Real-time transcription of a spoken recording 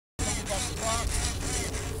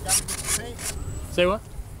got me with the paint. Say what?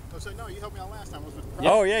 Oh, so no, you helped me out last time. Was with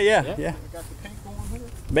Yeah. Oh, yeah. We got the paint going here.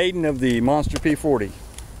 Maiden of the Monster P40.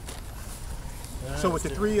 So with the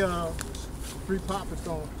three pop, it's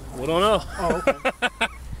going. We don't know. Oh, okay.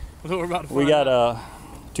 We're about to find We got out.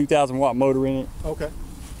 a 2,000 watt motor in it. Okay.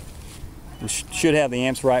 We should have the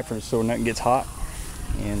amps right so nothing gets hot.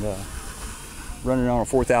 And running on a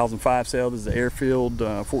 4005 cell. This is the Airfield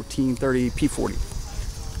 1430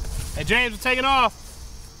 P40. Hey James, we're taking off.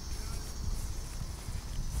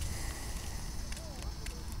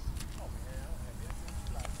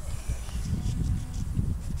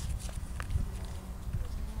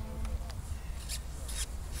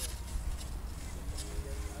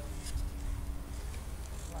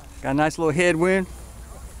 Got a nice little headwind.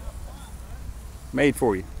 Made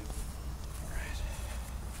for you.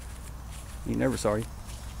 You never sorry.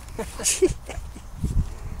 Just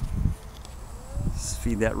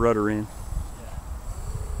feed that rudder in.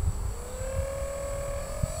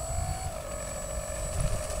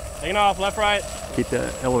 Taking off, left, right. Keep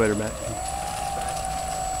the elevator back.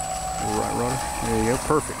 Right rudder. There you go.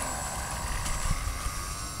 Perfect.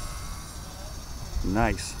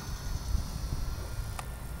 Nice.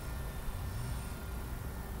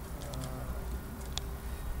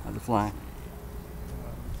 How's it flying?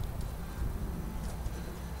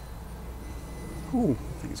 Ooh,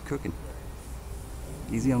 I think it's cooking.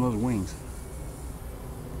 Easy on those wings.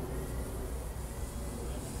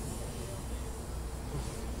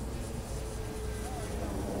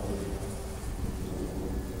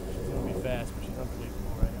 She's gonna be fast, but she's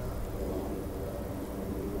unpredictable right now.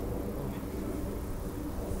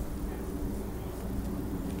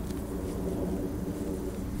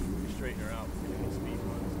 Straighten her out. Speed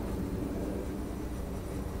ones.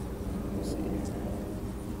 Let's see.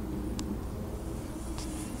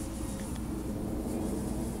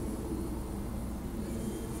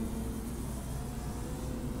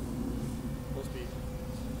 Full speed.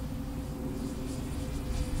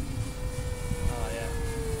 Oh yeah.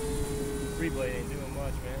 Three blade ain't doing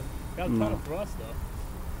much, man. Got a ton of thrust though.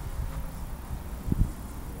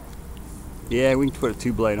 Yeah, we can put a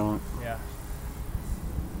 2-blade on it. Yeah.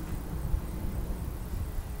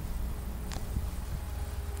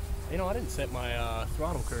 You know, I didn't set my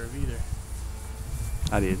throttle curve either.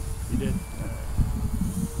 I did. You did?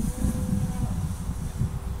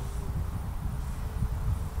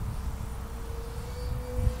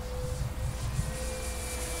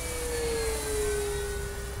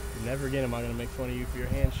 Never again am I going to make fun of you for your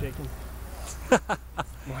hand shaking.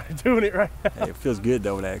 I'm doing it right now. Hey, it feels good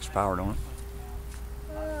though with that extra power on it.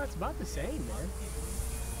 It's about the same, man.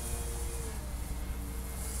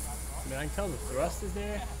 I mean, I can tell the thrust is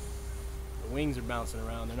there. The wings are bouncing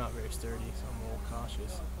around. They're not very sturdy, so I'm a little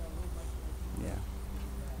cautious. Yeah.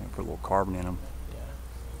 Put a little carbon in them. Yeah.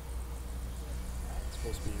 It's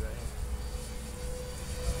full speed right here.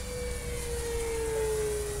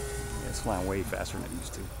 Yeah, it's flying way faster than it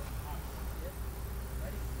used to.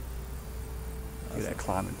 Look at that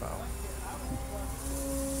climbing power.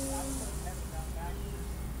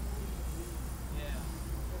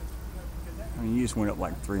 I mean, you just went up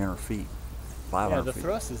like 300 feet, 500 Yeah, the feet.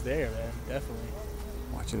 thrust is there, man. Definitely.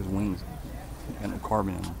 Watch those wings. Got no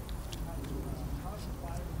carbon in them.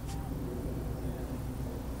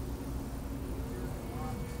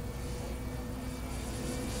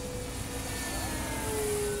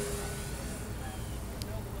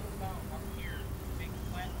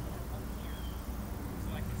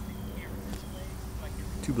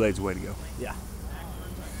 Two blades the way to go. Yeah.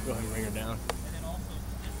 Go ahead and bring her down.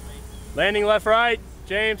 Landing left, right,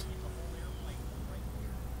 James.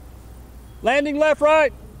 Landing left,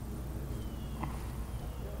 right.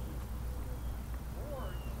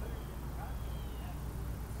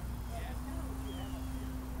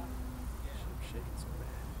 Shaking so bad.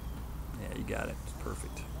 Yeah, you got it. It's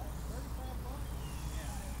perfect.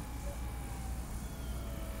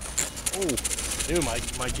 Oh, dude,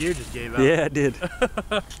 my gear just gave out. Yeah, it did.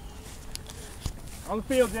 On the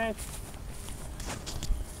field, James.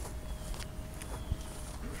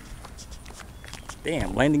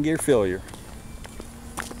 Damn, landing gear failure.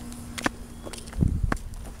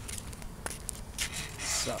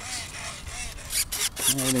 Sucks.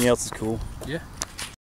 Everything else is cool. Yeah.